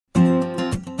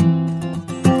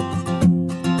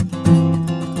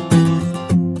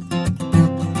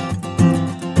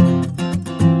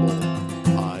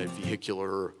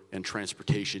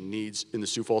transportation needs in the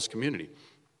Sioux Falls community?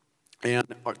 And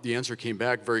the answer came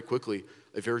back very quickly,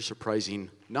 a very surprising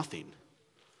nothing.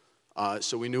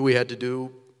 So we knew we had to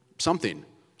do something.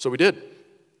 So we did.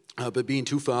 But being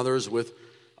two fathers with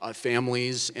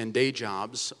families and day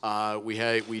jobs,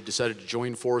 we decided to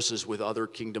join forces with other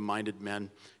kingdom-minded men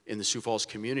in the Sioux Falls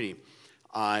community.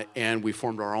 And we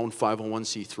formed our own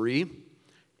 501c3,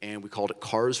 and we called it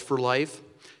Cars for Life.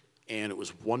 And it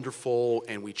was wonderful,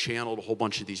 and we channeled a whole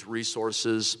bunch of these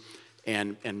resources,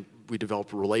 and we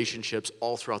developed relationships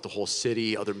all throughout the whole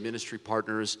city, other ministry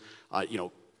partners,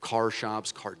 car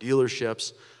shops, car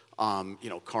dealerships,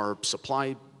 car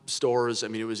supply stores. I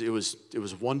mean, it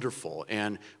was wonderful,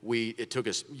 and it took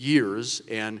us years,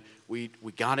 and we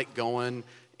got it going,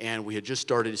 and we had just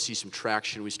started to see some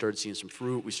traction. We started seeing some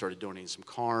fruit. We started donating some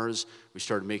cars. We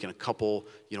started making a couple,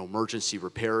 emergency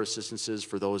repair assistances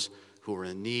for those who were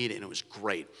in need, and it was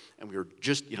great. And we were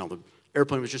just, the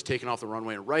airplane was just taking off the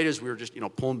runway, and right as we were just,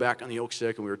 pulling back on the oak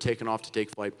stick, and we were taking off to take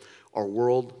flight, our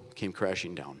world came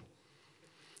crashing down.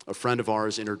 A friend of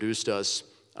ours introduced us,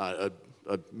 a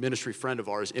ministry friend of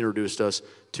ours introduced us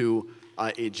to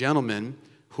a gentleman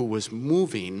who was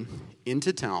moving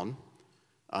into town,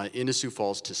 into Sioux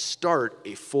Falls, to start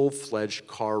a full-fledged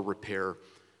car repair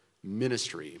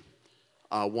ministry,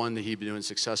 one that he'd been doing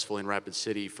successfully in Rapid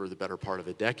City for the better part of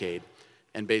a decade,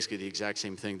 and basically the exact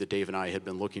same thing that Dave and I had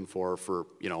been looking for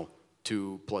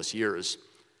 2+ years.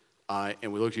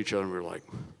 And we looked at each other and we were like,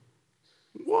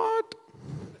 what?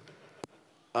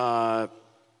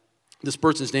 This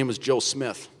person's name was Joe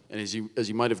Smith, and as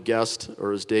you might have guessed,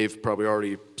 or as Dave probably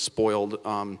already spoiled,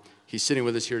 he's sitting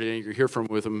with us here today. You'll hear from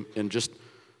him in just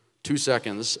 2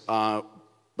 seconds.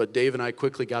 But Dave and I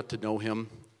quickly got to know him.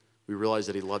 We realized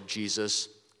that he loved Jesus.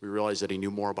 We realized that he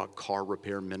knew more about car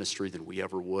repair ministry than we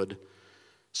ever would.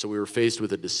 So we were faced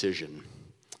with a decision,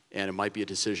 and it might be a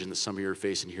decision that some of you are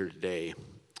facing here today.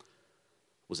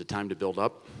 Was it time to build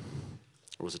up,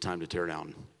 or was it time to tear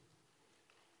down?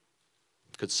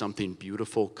 Could something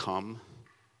beautiful come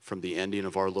from the ending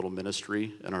of our little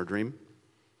ministry and our dream?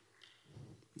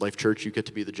 Life Church, you get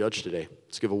to be the judge today.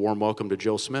 Let's give a warm welcome to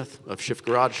Joe Smith of Shift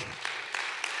Garage.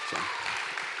 So.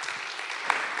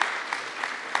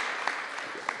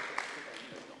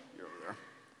 You're over there.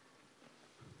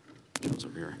 Joe's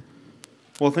over here.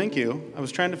 Well, thank you. I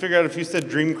was trying to figure out if you said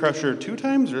Dream Crusher 2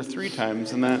 times or 3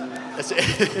 times in that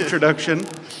introduction.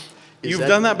 You've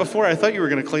done that before. I thought you were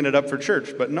going to clean it up for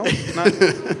church, but no,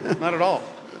 not at all.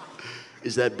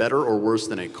 Is that better or worse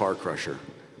than a car crusher?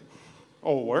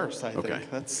 Oh, worse, I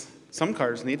think. Some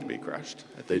cars need to be crushed.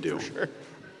 I think they do. For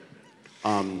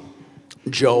sure.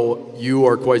 Joe, you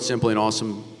are quite simply an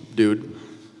awesome dude,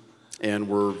 and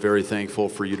we're very thankful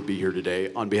for you to be here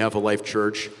today. On behalf of Life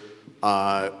Church,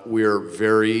 we're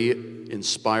very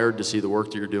inspired to see the work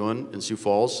that you're doing in Sioux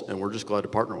Falls, and we're just glad to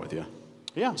partner with you.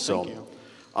 Yeah, thank you.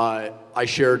 I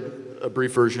shared a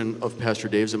brief version of Pastor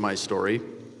Dave's and my story,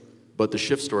 but the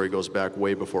Shift story goes back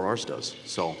way before ours does.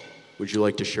 So would you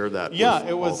like to share that? Yeah,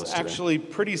 it was actually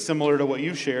pretty similar to what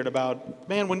you shared about,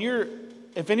 man,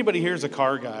 if anybody here's a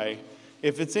car guy,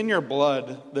 if it's in your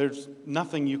blood, there's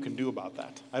nothing you can do about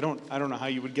that. I don't know how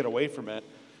you would get away from it.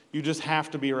 You just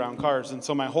have to be around cars. And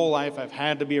so my whole life I've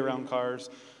had to be around cars,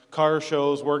 car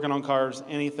shows, working on cars,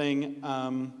 anything.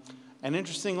 And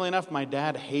interestingly enough, my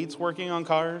dad hates working on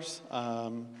cars.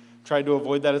 Tried to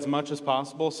avoid that as much as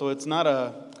possible. So it's not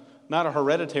a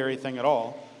hereditary thing at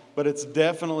all, but it's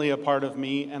definitely a part of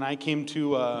me. And I came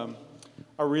to a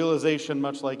realization,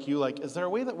 much like you, is there a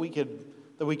way that we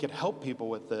could help people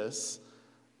with this?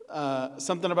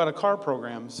 Something about a car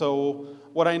program. So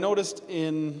what I noticed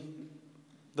in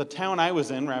the town I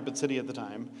was in, Rapid City at the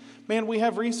time, man, we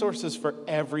have resources for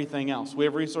everything else. We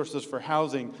have resources for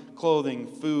housing, clothing,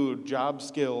 food, job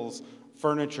skills,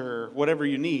 furniture, whatever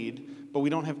you need, but we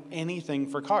don't have anything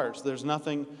for cars. There's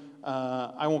nothing,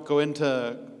 I won't go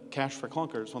into cash for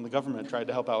clunkers when the government tried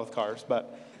to help out with cars,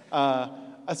 but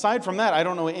aside from that, I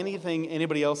don't know anything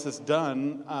anybody else has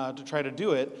done to try to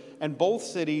do it, and both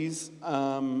cities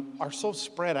are so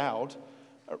spread out.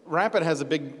 Rapid has a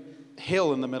big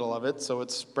hill in the middle of it, so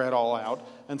it's spread all out,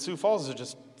 and Sioux Falls is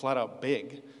just flat out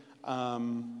big.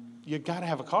 You got to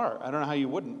have a car. I don't know how you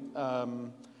wouldn't.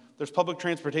 There's public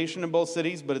transportation in both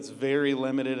cities, but it's very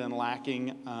limited and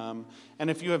lacking. And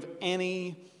if you have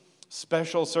any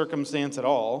special circumstance at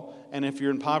all, and if you're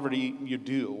in poverty,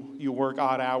 you work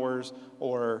odd hours,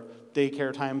 or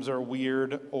daycare times are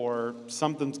weird, or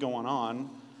something's going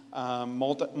on.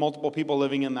 Multiple people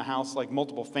living in the house, like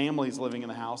multiple families living in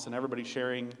the house, and everybody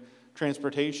sharing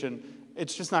transportation,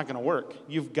 it's just not going to work.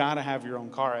 You've got to have your own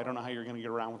car. I don't know how you're going to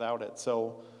get around without it.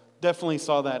 So definitely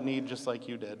saw that need just like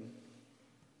you did.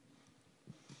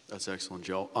 That's excellent,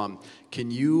 Joe.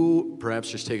 Can you perhaps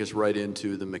just take us right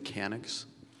into the mechanics,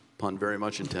 pun very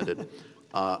much intended,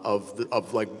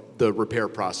 of like the repair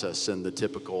process and the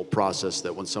typical process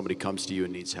that when somebody comes to you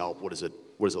and needs help, what does it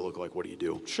look like? What do you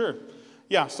do? Sure.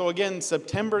 Yeah, so again,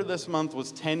 September this month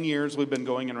was 10 years we've been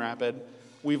going in Rapid.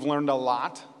 We've learned a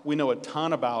lot. We know a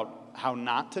ton about how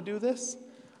not to do this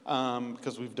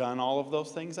because we've done all of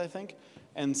those things, I think.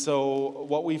 And so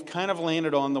what we've kind of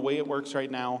landed on, the way it works right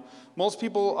now, most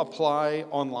people apply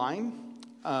online.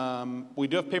 We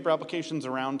do have paper applications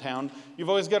around town. You've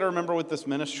always got to remember with this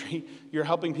ministry, you're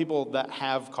helping people that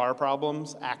have car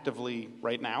problems actively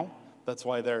right now. That's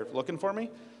why they're looking for me.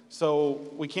 So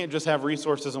we can't just have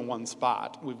resources in one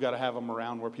spot. We've got to have them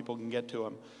around where people can get to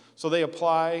them. So they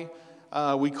apply.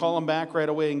 We call them back right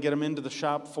away and get them into the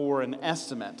shop for an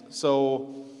estimate.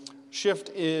 So shift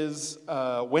is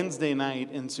Wednesday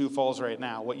night in Sioux Falls right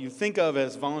now. What you think of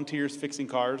as volunteers fixing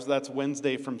cars, that's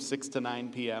Wednesday from 6 to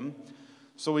 9 p.m.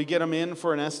 So we get them in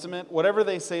for an estimate. Whatever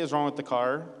they say is wrong with the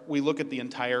car, we look at the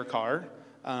entire car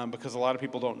because a lot of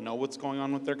people don't know what's going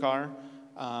on with their car.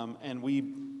 And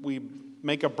we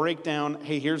make a breakdown.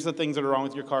 Hey, here's the things that are wrong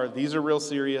with your car. These are real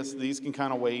serious. These can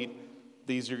kind of wait.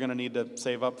 These you're going to need to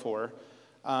save up for.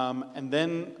 And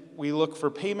then we look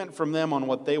for payment from them on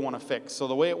what they want to fix. So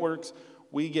the way it works,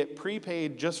 we get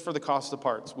prepaid just for the cost of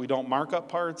parts. We don't mark up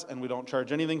parts, and we don't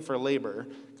charge anything for labor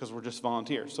because we're just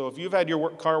volunteers. So if you've had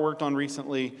your car worked on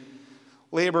recently,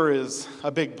 labor is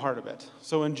a big part of it.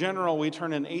 So in general, we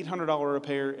turn an $800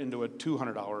 repair into a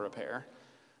 $200 repair.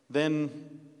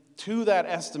 Then to that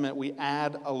estimate, we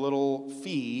add a little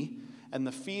fee, and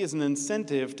the fee is an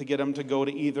incentive to get them to go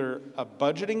to either a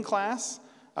budgeting class.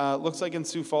 Looks like in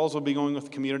Sioux Falls we'll be going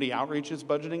with Community Outreach's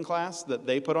budgeting class that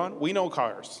they put on. We know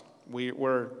cars.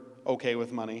 We're okay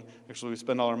with money. Actually, we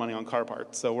spend all our money on car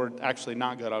parts, so we're actually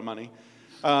not good on money.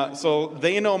 So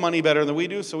they know money better than we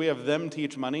do, so we have them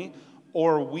teach money.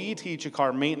 Or we teach a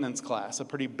car maintenance class, a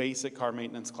pretty basic car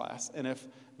maintenance class. And if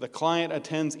the client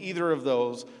attends either of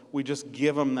those, we just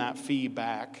give them that fee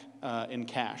back in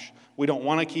cash. We don't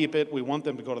want to keep it. We want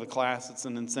them to go to the class. It's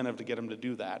an incentive to get them to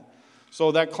do that.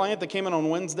 So that client that came in on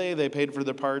Wednesday, they paid for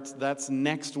their parts. That's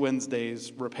next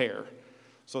Wednesday's repair.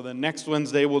 So then next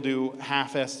Wednesday we'll do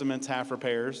half estimates, half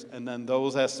repairs, and then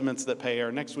those estimates that pay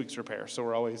are next week's repair. So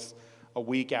we're always a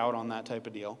week out on that type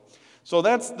of deal. So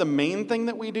that's the main thing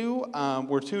that we do.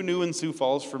 We're too new in Sioux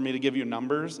Falls for me to give you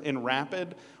numbers. In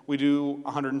Rapid, we do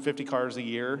 150 cars a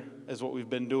year is what we've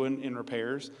been doing in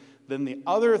repairs. Then the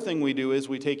other thing we do is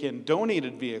we take in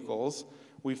donated vehicles,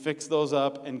 we fix those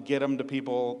up and get them to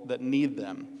people that need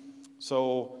them.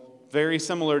 So very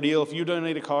similar deal. If you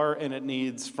donate a car and it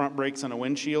needs front brakes and a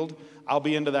windshield, I'll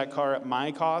be into that car at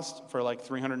my cost for like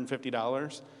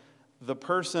 $350. The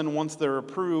person, once they're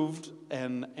approved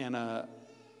and a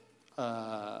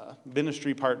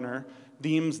ministry partner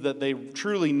deems that they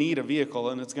truly need a vehicle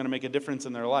and it's going to make a difference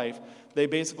in their life, they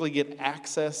basically get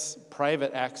access,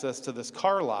 private access to this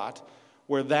car lot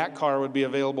where that car would be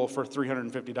available for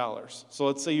 $350. So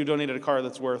let's say you donated a car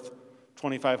that's worth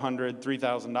 $2,500,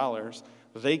 $3,000.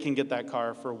 They can get that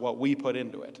car for what we put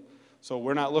into it. So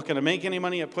we're not looking to make any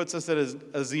money. It puts us at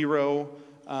a zero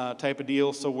type of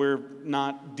deal, so we're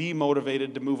not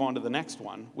demotivated to move on to the next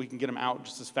one. We can get them out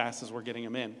just as fast as we're getting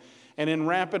them in. And in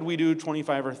Rapid, we do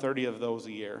 25 or 30 of those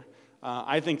a year.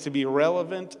 I think to be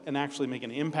relevant and actually make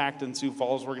an impact in Sioux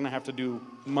Falls, we're going to have to do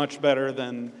much better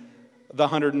than the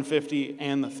 150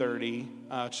 and the 30.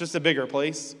 It's just a bigger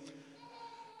place.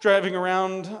 Driving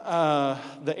around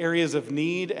the areas of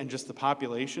need and just the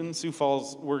population, Sioux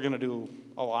Falls, we're going to do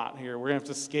a lot here. We're going to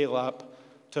have to scale up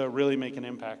to really make an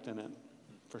impact in it,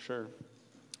 for sure.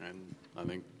 And I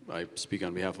think I speak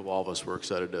on behalf of all of us. We're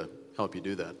excited to help you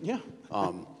do that. Yeah.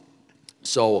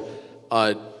 So,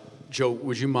 Joe,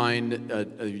 would you mind,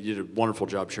 you did a wonderful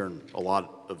job sharing a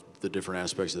lot of the different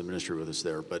aspects of the ministry with us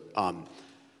there, but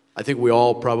I think we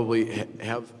all probably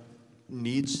have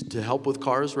needs to help with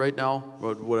cars right now,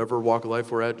 whatever walk of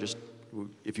life we're at. Just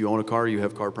if you own a car, you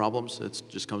have car problems. It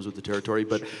just comes with the territory.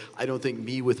 But I don't think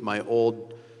me with my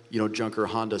old, junker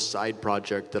Honda side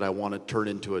project that I want to turn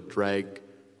into a drag,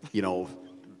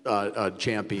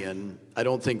 champion. I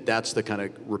don't think that's the kind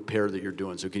of repair that you're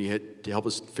doing. So can you help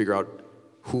us figure out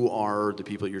who are the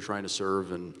people you're trying to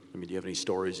serve? And do you have any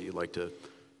stories that you'd like to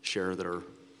share that are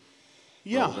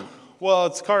relevant? Well,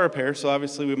 it's car repair, so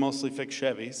obviously we mostly fix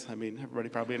Chevys. Everybody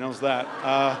probably knows that.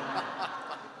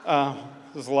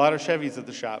 There's a lot of Chevys at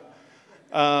the shop.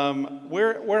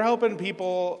 We're helping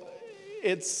people.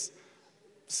 It's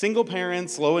single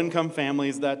parents, low-income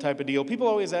families, that type of deal. People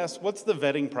always ask, what's the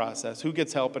vetting process? Who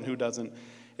gets help and who doesn't?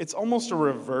 It's almost a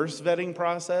reverse vetting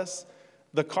process.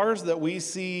 the cars that we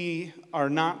see are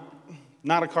not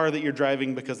a car that you're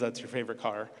driving because that's your favorite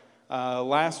car.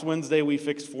 Last Wednesday, we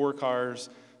fixed 4 cars.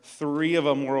 3 of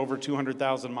them were over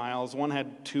 200,000 miles. One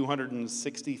had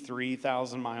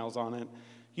 263,000 miles on it.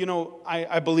 You know,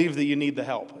 I believe that you need the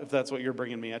help, if that's what you're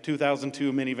bringing me. A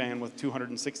 2002 minivan with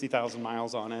 260,000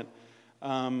 miles on it.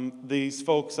 These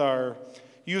folks are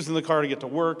using the car to get to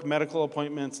work, medical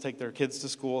appointments, take their kids to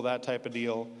school, that type of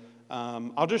deal.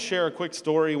 I'll just share a quick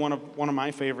story, one of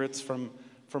my favorites from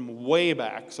way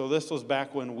back. So this was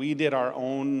back when we did our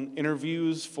own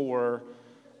interviews for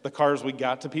the cars we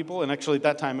got to people, and actually at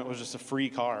that time it was just a free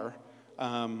car.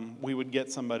 We would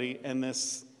get somebody, and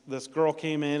this girl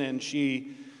came in and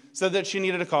she said that she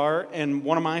needed a car, and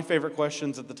one of my favorite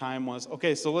questions at the time was,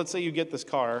 okay, so let's say you get this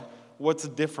car, what's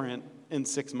different in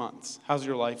 6 months? How's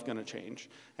your life going to change?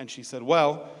 And she said,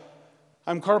 well,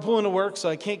 I'm carpooling to work, so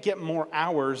I can't get more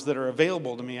hours that are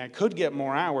available to me. I could get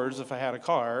more hours if I had a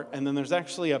car, and then there's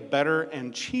actually a better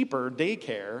and cheaper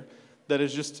daycare that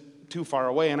is just too far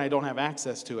away, and I don't have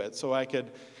access to it. So I could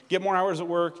get more hours at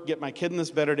work, get my kid in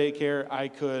this better daycare. I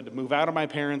could move out of my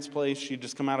parents' place. She'd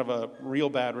just come out of a real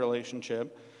bad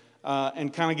relationship,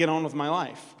 and kind of get on with my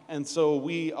life. And so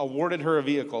we awarded her a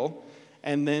vehicle,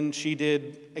 and then she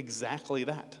did exactly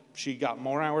that. She got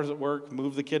more hours at work,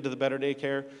 moved the kid to the better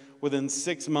daycare. Within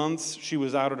 6 months, she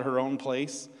was out at her own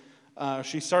place.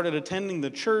 She started attending the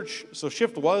church. So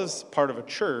Shift was part of a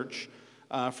church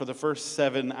for the first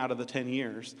 7 out of the 10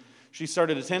 years. She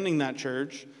started attending that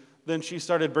church. Then she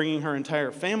started bringing her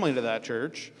entire family to that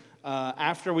church.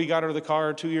 After we got her the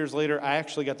car 2 years later, I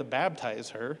actually got to baptize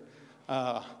her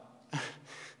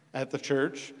at the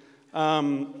church.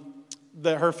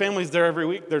 Her family's there every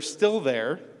week. They're still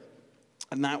there.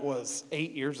 And that was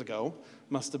 8 years ago,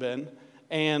 must have been.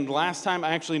 And last time,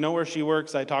 I actually know where she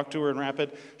works. I talked to her in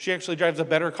Rapid. She actually drives a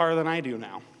better car than I do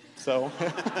now. So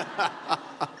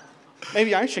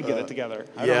maybe I should get it together.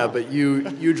 I don't know. But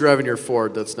you driving your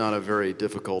Ford, that's not a very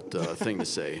difficult thing to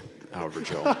say, however,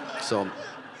 Joe. So,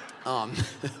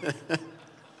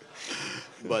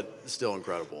 but still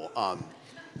incredible.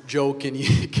 Joe, can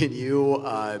you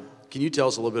tell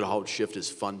us a little bit how Shift is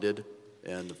funded?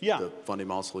 And the funding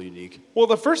model's a little unique. Well,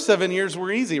 the first 7 years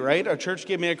were easy, right? A church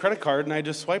gave me a credit card, and I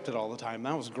just swiped it all the time.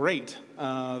 That was great.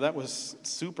 That was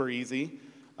super easy.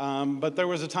 But there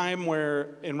was a time where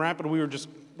in Rapid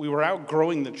we were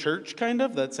outgrowing the church, kind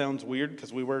of. That sounds weird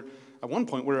because at one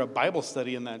point we were a Bible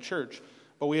study in that church.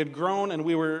 But we had grown, and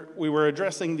we were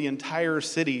addressing the entire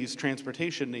city's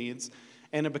transportation needs.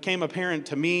 And it became apparent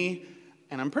to me,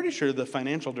 and I'm pretty sure the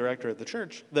financial director at the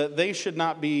church, that they should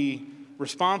not be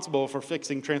responsible for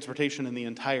fixing transportation in the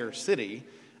entire city,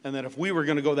 and that if we were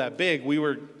going to go that big, we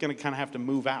were going to kind of have to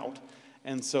move out.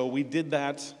 And so we did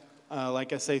that,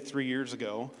 like I say, 3 years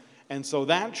ago. And so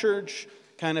that church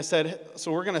kind of said,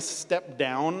 so we're going to step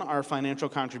down our financial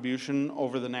contribution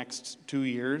over the next 2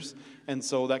 years. And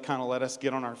so that kind of let us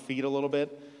get on our feet a little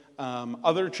bit.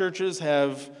 Other churches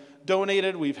have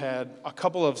donated. We've had a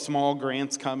couple of small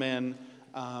grants come in.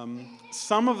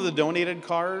 Some of the donated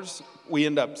cars we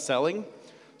end up selling.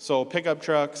 So pickup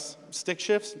trucks, stick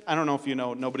shifts. I don't know if you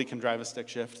know, nobody can drive a stick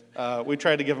shift. We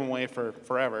tried to give them away for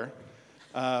forever.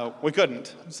 We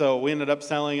couldn't. So we ended up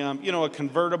selling them, a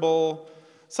convertible,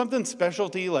 something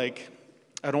specialty like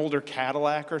an older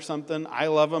Cadillac or something. I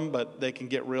love them, but they can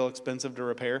get real expensive to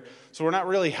repair. So we're not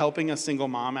really helping a single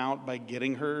mom out by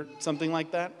getting her something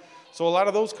like that. So a lot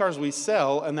of those cars we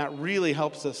sell, and that really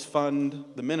helps us fund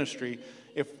the ministry.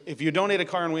 If you donate a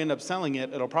car and we end up selling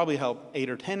it, it'll probably help 8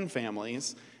 or 10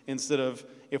 families instead of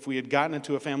if we had gotten it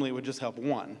to a family, it would just help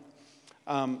one.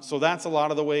 So that's a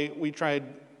lot of the way we tried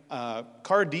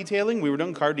car detailing. We were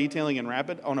doing car detailing in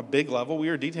Rapid on a big level. We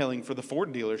were detailing for the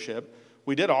Ford dealership.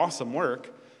 We did awesome work,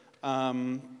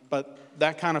 but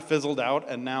that kind of fizzled out,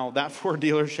 and now that Ford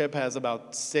dealership has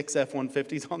about 6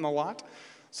 F-150s on the lot.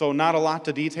 So not a lot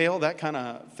to detail. That kind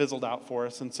of fizzled out for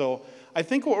us. And so I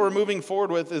think what we're moving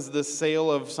forward with is the sale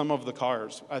of some of the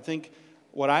cars. I think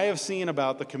what I have seen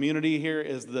about the community here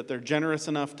is that they're generous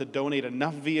enough to donate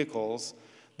enough vehicles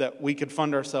that we could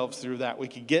fund ourselves through that. We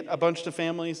could get a bunch of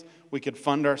families. We could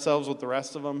fund ourselves with the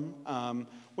rest of them.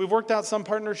 We've worked out some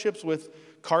partnerships with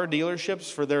car dealerships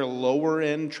for their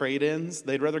lower-end trade-ins.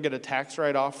 They'd rather get a tax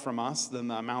write-off from us than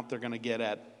the amount they're going to get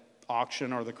at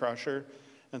auction or the crusher.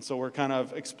 And so we're kind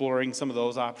of exploring some of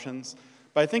those options.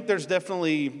 But I think there's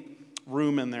definitely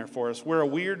room in there for us. We're a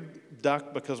weird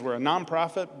duck because we're a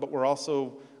nonprofit, but we're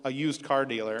also a used car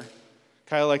dealer.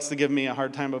 Kyle likes to give me a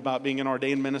hard time about being an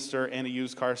ordained minister and a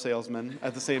used car salesman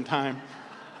at the same time.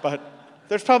 But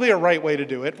there's probably a right way to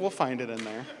do it. We'll find it in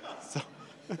there. So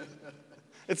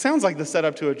It sounds like the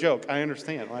setup to a joke. I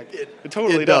understand. Like it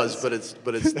totally does, but it's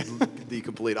the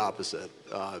complete opposite.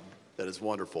 That is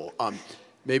wonderful.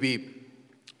 Maybe,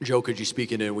 Joe, could you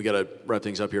speak into, and we got to wrap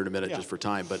things up here in a minute just for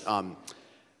time, but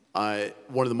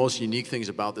one of the most unique things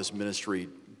about this ministry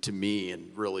to me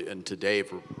and to Dave,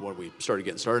 when we started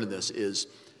getting started in this, is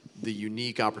the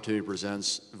unique opportunity it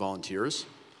presents volunteers.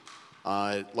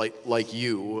 Like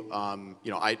you,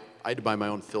 I had to buy my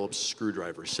own Phillips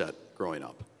screwdriver set growing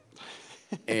up.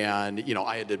 And,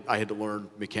 I had to learn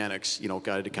mechanics,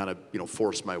 I had to kind of,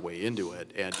 force my way into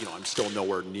it. And, I'm still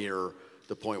nowhere near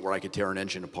the point where I could tear an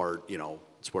engine apart,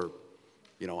 it's where,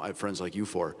 I have friends like you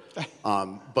for.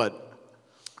 But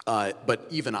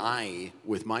even I,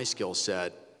 with my skill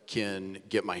set, can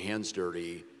get my hands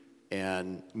dirty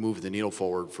and move the needle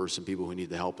forward for some people who need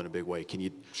the help in a big way. Can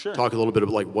you talk a little bit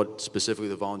about like what specifically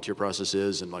the volunteer process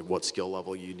is and like what skill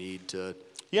level you need to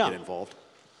get involved?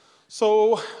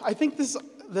 So I think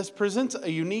this presents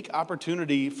a unique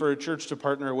opportunity for a church to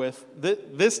partner with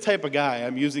this type of guy.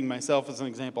 I'm using myself as an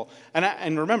example.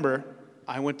 And remember,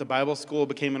 I went to Bible school,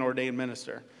 became an ordained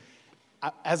minister.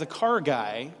 As a car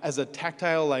guy, as a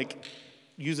tactile, like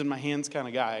using my hands kind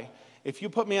of guy, if you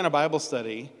put me in a Bible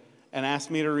study and ask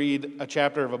me to read a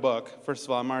chapter of a book, first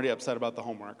of all, I'm already upset about the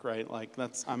homework, right? Like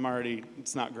it's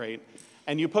not great.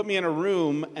 And you put me in a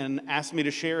room and ask me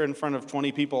to share in front of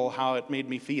 20 people how it made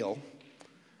me feel,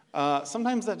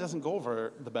 sometimes that doesn't go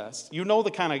over the best. You know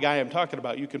the kind of guy I'm talking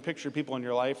about. You can picture people in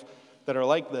your life that are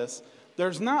like this.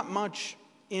 There's not much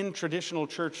in traditional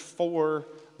church for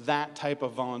that type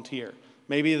of volunteer.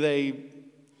 Maybe they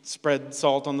spread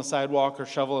salt on the sidewalk or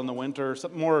shovel in the winter or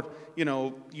something more,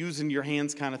 using your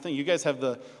hands kind of thing. You guys have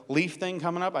the leaf thing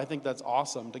coming up. I think that's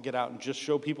awesome to get out and just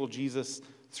show people Jesus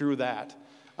through that.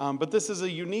 But this is a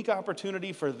unique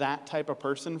opportunity for that type of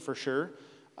person for sure.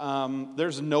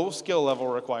 There's no skill level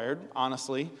required,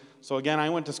 honestly. So again, I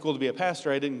went to school to be a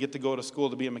pastor. I didn't get to go to school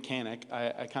to be a mechanic.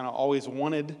 I kind of always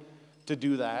wanted to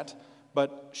do that.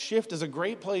 But Shift is a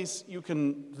great place.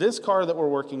 This car that we're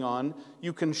working on,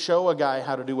 you can show a guy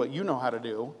how to do what you know how to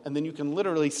do, and then you can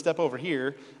literally step over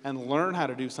here and learn how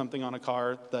to do something on a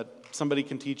car that somebody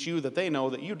can teach you that they know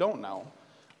that you don't know.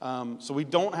 So we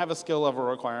don't have a skill level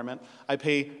requirement. I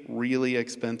pay really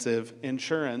expensive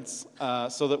insurance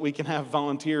so that we can have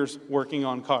volunteers working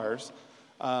on cars.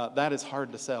 That is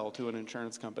hard to sell to an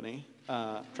insurance company,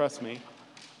 trust me.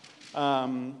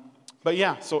 But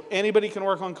yeah, so anybody can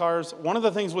work on cars. One of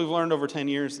the things we've learned over 10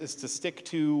 years is to stick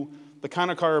to the kind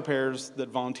of car repairs that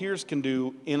volunteers can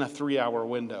do in a 3-hour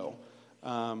window.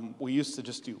 We used to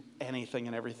just do anything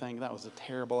and everything. That was a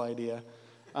terrible idea.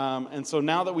 And so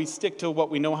now that we stick to what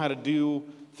we know how to do,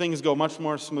 things go much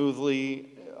more smoothly,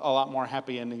 a lot more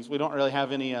happy endings. We don't really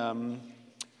have any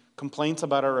complaints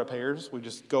about our repairs. We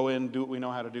just go in, do what we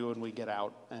know how to do, and we get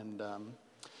out. And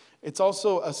it's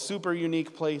also a super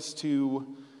unique place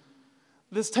to...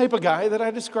 This type of guy that I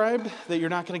described, that you're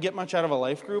not going to get much out of a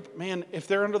life group, man, if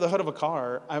they're under the hood of a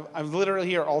car, I've literally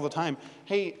hear all the time,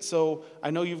 hey, so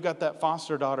I know you've got that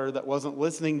foster daughter that wasn't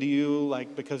listening to you,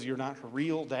 like, because you're not her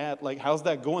real dad. Like, how's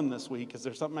that going this week? Is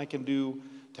there something I can do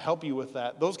to help you with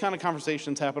that? Those kind of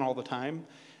conversations happen all the time.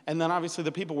 And then obviously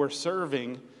the people we're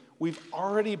serving, we've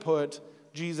already put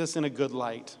Jesus in a good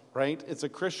light, right? It's a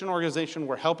Christian organization.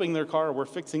 We're helping their car. We're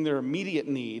fixing their immediate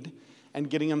need and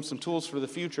getting them some tools for the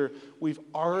future.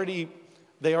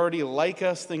 They already like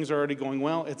us. Things are already going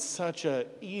well. It's such a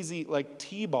easy, like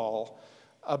T-ball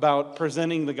about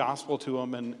presenting the gospel to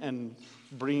them and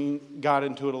bringing God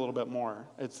into it a little bit more.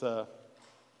 It's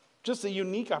just a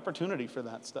unique opportunity for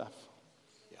that stuff.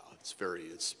 Yeah,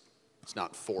 it's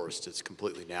not forced. It's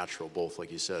completely natural, both,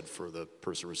 like you said, for the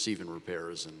person receiving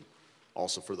repairs and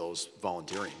also for those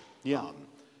volunteering. Yeah.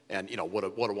 And what a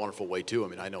wonderful way too. I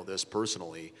mean, I know this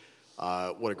personally.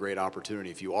 What a great opportunity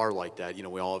if you are like that.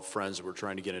 We all have friends that we're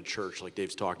trying to get in church, like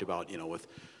Dave's talked about, with,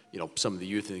 some of the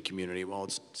youth in the community. Well,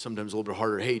 it's sometimes a little bit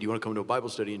harder. Hey, do you want to come to a Bible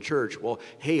study in church? Well,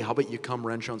 hey, how about you come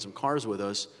wrench on some cars with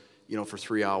us, for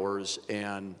 3 hours,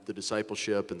 and the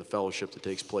discipleship and the fellowship that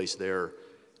takes place there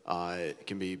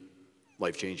can be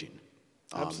life-changing.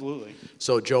 Absolutely.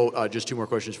 So, Joe, just 2 more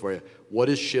questions for you. What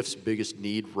is Shift's biggest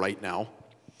need right now?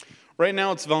 Right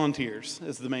now, it's volunteers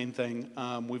is the main thing.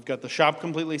 We've got the shop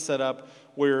completely set up.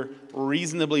 We're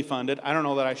reasonably funded. I don't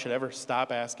know that I should ever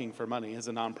stop asking for money as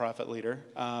a nonprofit leader.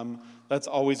 That's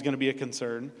always going to be a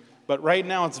concern. But right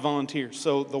now, it's volunteers.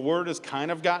 So the word has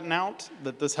kind of gotten out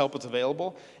that this help is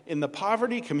available. In the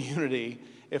poverty community,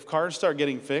 if cars start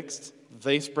getting fixed,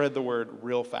 they spread the word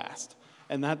real fast.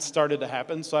 And that started to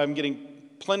happen. So I'm getting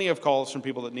plenty of calls from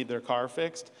people that need their car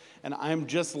fixed, and I'm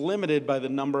just limited by the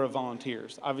number of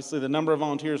volunteers. Obviously, the number of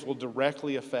volunteers will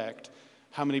directly affect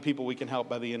how many people we can help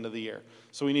by the end of the year.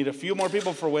 So we need a few more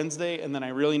people for Wednesday, and then I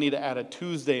really need to add a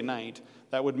Tuesday night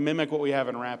that would mimic what we have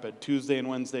in Rapid, Tuesday and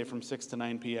Wednesday from 6 to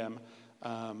 9 p.m.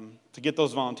 To get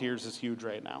those volunteers is huge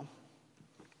right now.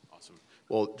 Awesome.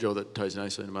 Well, Joe, that ties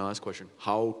nicely into my last question.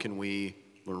 How can we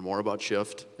learn more about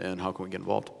Shift, and how can we get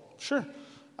involved? Sure.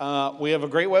 We have a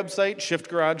great website,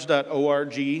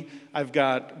 shiftgarage.org. I've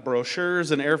got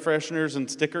brochures and air fresheners and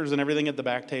stickers and everything at the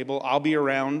back table. I'll be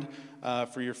around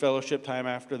for your fellowship time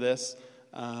after this.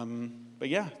 But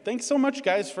yeah, thanks so much,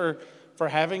 guys, for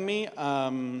having me.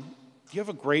 You have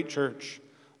a great church.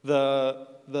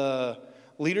 The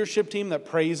leadership team that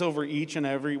prays over each and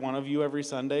every one of you every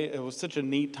Sunday, it was such a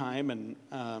neat time. And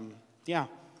yeah,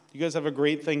 you guys have a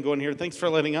great thing going here. Thanks for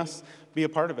letting us be a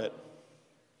part of it.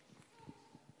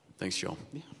 Thanks, Joe.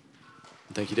 Yeah.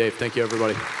 Thank you, Dave. Thank you,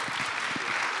 everybody.